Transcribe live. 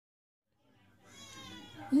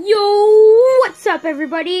Yo, what's up,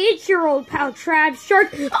 everybody? It's your old pal Trav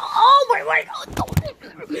Shark. Oh my god!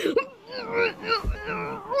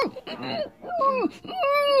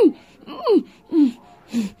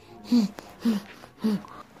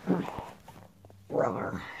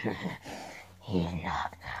 Brother, he's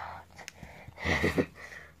knocked out.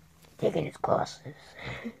 Taking his classes.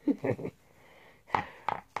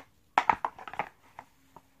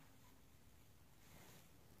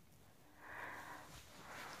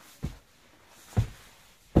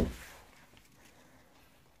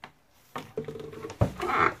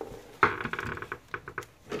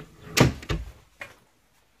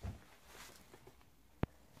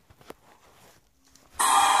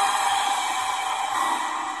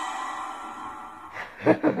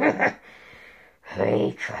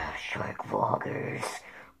 Hey, Trav Shark vloggers,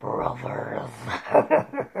 brothers.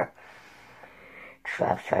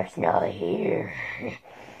 Trav Shark's not here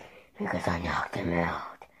because I knocked him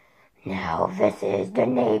out. Now this is the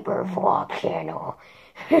neighbor vlog channel.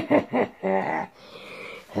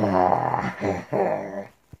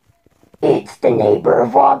 It's the neighbor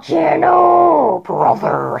vlog channel,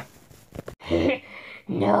 brother.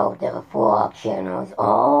 No, the vlog channels.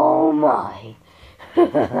 Oh my.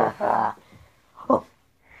 Oh.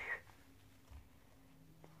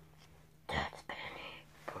 That's Benny,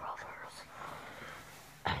 brothers.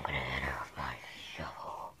 I'm gonna hit her with my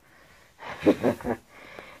shovel.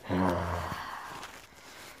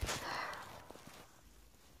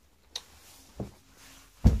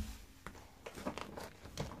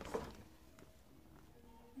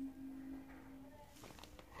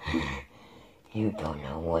 You don't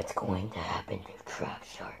know what's going to happen to Trav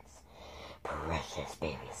Shark's precious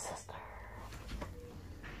baby sister.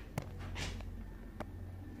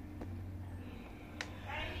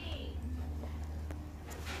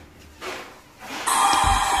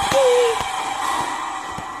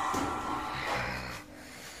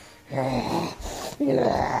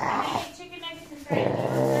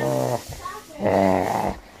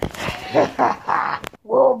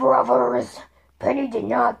 Well, brothers, Penny did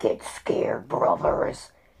not get scared,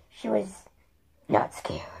 brothers. She was not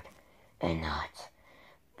scared and not,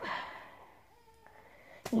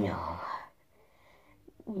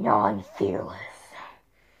 non-fearless.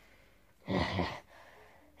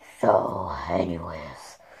 So,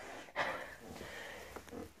 anyways,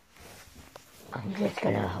 I'm just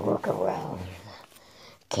gonna look around.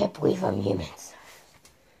 Can't believe I'm human.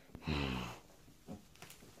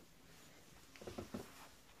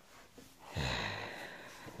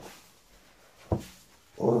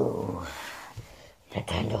 Ooh,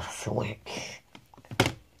 Nintendo Switch.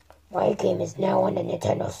 My game is now on the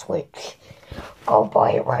Nintendo Switch. Go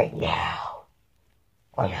buy it right now.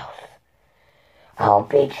 Or else I'll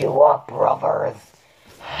beat you up, brothers.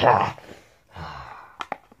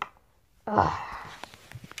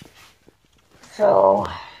 So,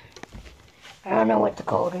 I don't know what to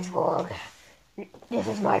call this vlog. This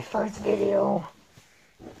is my first video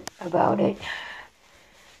about it.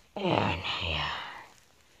 And, yeah.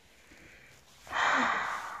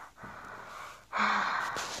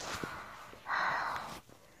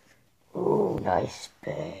 Ooh, nice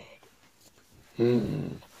bed.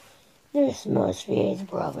 This must be his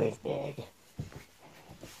brother's bed.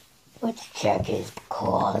 Let's check his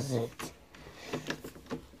closet.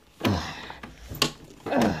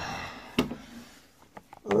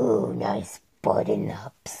 Ooh, nice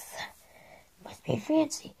button-ups. Must be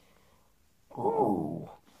fancy. Ooh.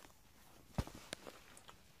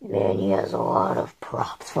 Man, he has a lot of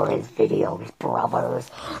props for his videos, brothers.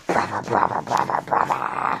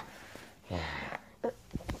 Brother. Yeah.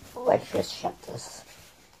 Let's just shut this.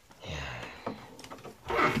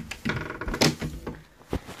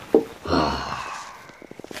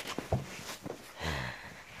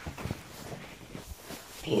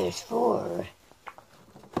 PS4.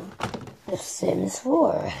 The Sims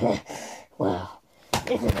 4. Well,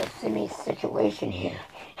 this is a Simmy situation here.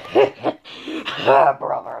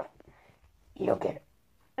 Brother. You don't get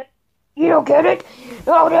it. You don't get it?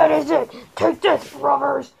 Oh, that is it. Take this,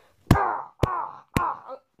 brothers.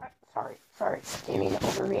 Sorry. Didn't mean to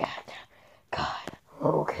overreact. God.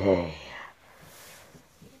 Okay.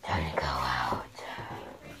 Time to go out.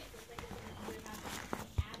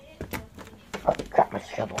 Oh, got my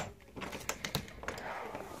shovel.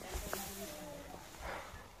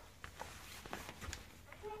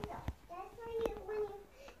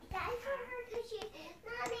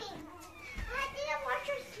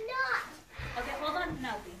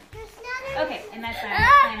 Okay, and that's fine. I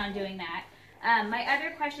plan on doing that. My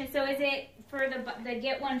other question, so is it for the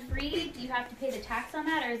get one free, do you have to pay the tax on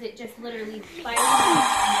that, or is it just literally buy one?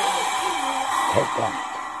 Take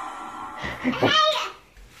that.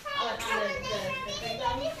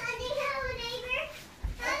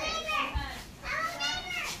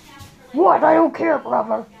 What? I don't care,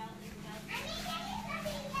 brother.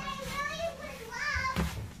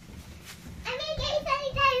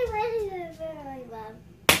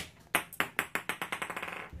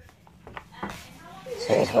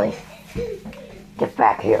 Seriously? Get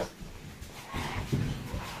back here.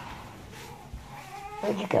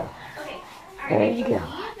 Where'd you go? There you go.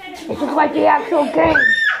 This is like the actual game.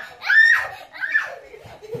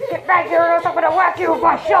 Get back here or else I'm gonna whack you with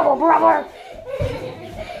my shovel, brother.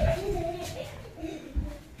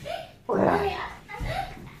 Where are you?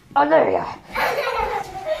 Oh, there you are.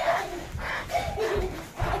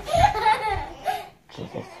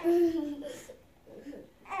 Jesus.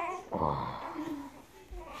 Oh.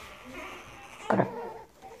 Gonna...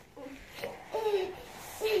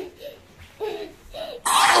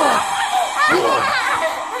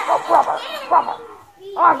 Oh, brother.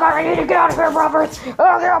 Oh, God, I need to get out of here, brother.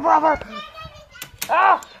 Oh, yeah, brother.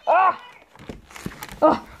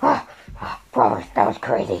 Brothers, that was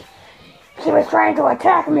crazy. She was trying to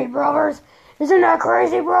attack me, brothers. Isn't that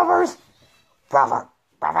crazy, brothers? Brother.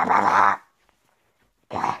 God.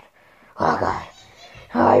 Oh, God.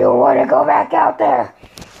 Oh, you want to go back out there?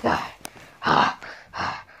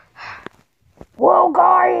 Well,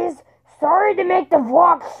 guys, sorry to make the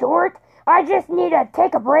vlog short. I just need to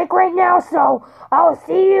take a break right now, so I'll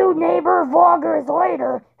see you neighbor vloggers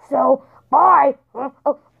later. So, bye.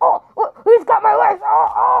 Who's got my legs?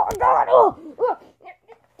 Oh, God.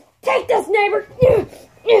 Take this, neighbor.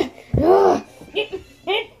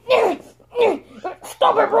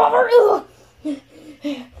 Stop it, brother.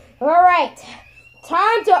 All right.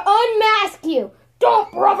 Time to unmask you.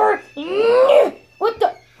 Don't, brother. What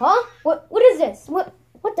the? Huh? What is this? What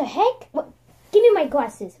the heck? Give me my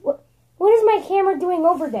glasses. What is my camera doing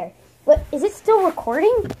over there? What, is it still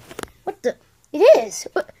recording? What the? It is.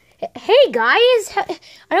 Hey guys, I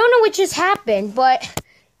don't know what just happened, but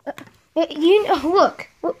you know, look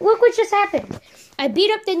what just happened. I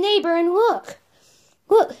beat up the neighbor, and look,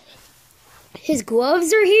 his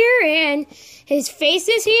gloves are here, and his face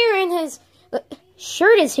is here, and his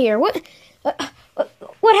shirt is here. What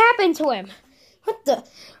happened to him? What the?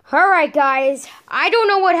 All right, guys, I don't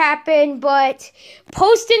know what happened, but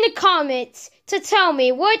post in the comments to tell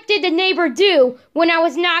me what did the neighbor do when I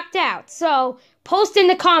was knocked out. So post in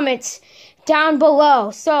the comments down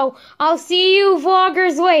below. So I'll see you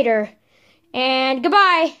vloggers later, and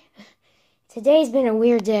goodbye. Today's been a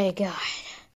weird day, God.